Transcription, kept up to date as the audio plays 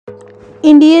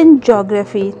Indian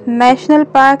Geography, National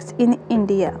Parks in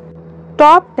India.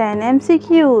 Top 10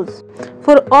 MCQs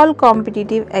for all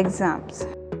competitive exams.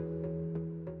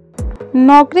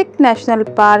 Nokrik National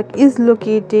Park is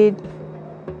located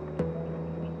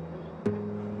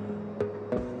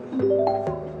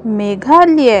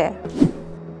Meghalaya.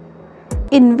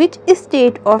 In which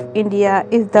state of India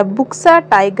is the Buxa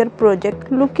Tiger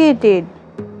Project located?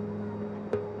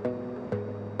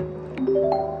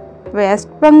 West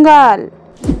Bengal.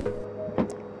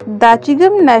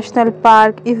 Dachigam National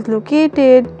Park is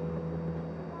located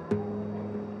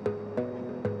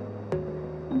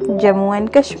Jammu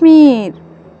and Kashmir.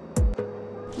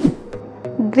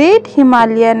 Great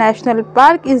Himalaya National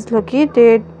Park is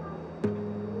located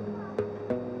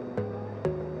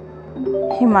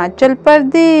Himachal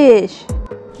Pradesh.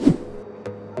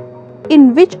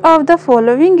 In which of the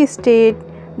following state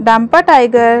Dampa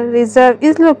Tiger Reserve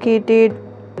is located?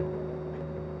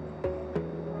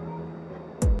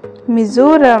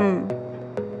 Mizoram.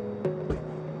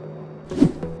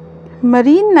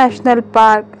 Marine National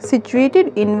Park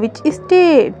situated in which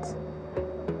states?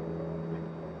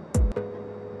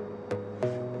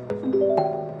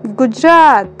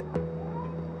 Gujarat.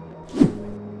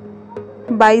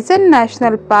 Bison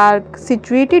National Park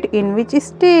situated in which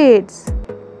states?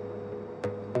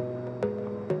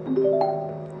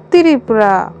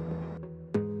 Tripura.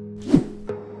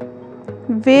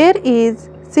 Where is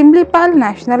Simlipal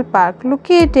National Park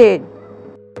located?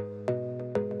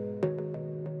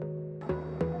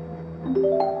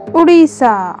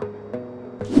 Odisha.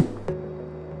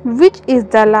 Which is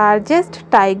the largest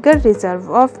tiger reserve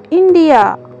of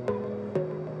India?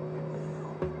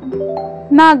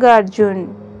 Nagarjun.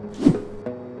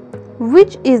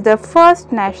 Which is the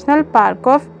first national park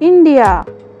of India?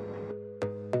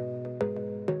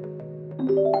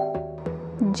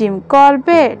 Jim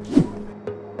Corbett.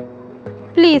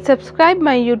 Please subscribe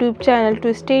my YouTube channel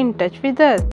to stay in touch with us.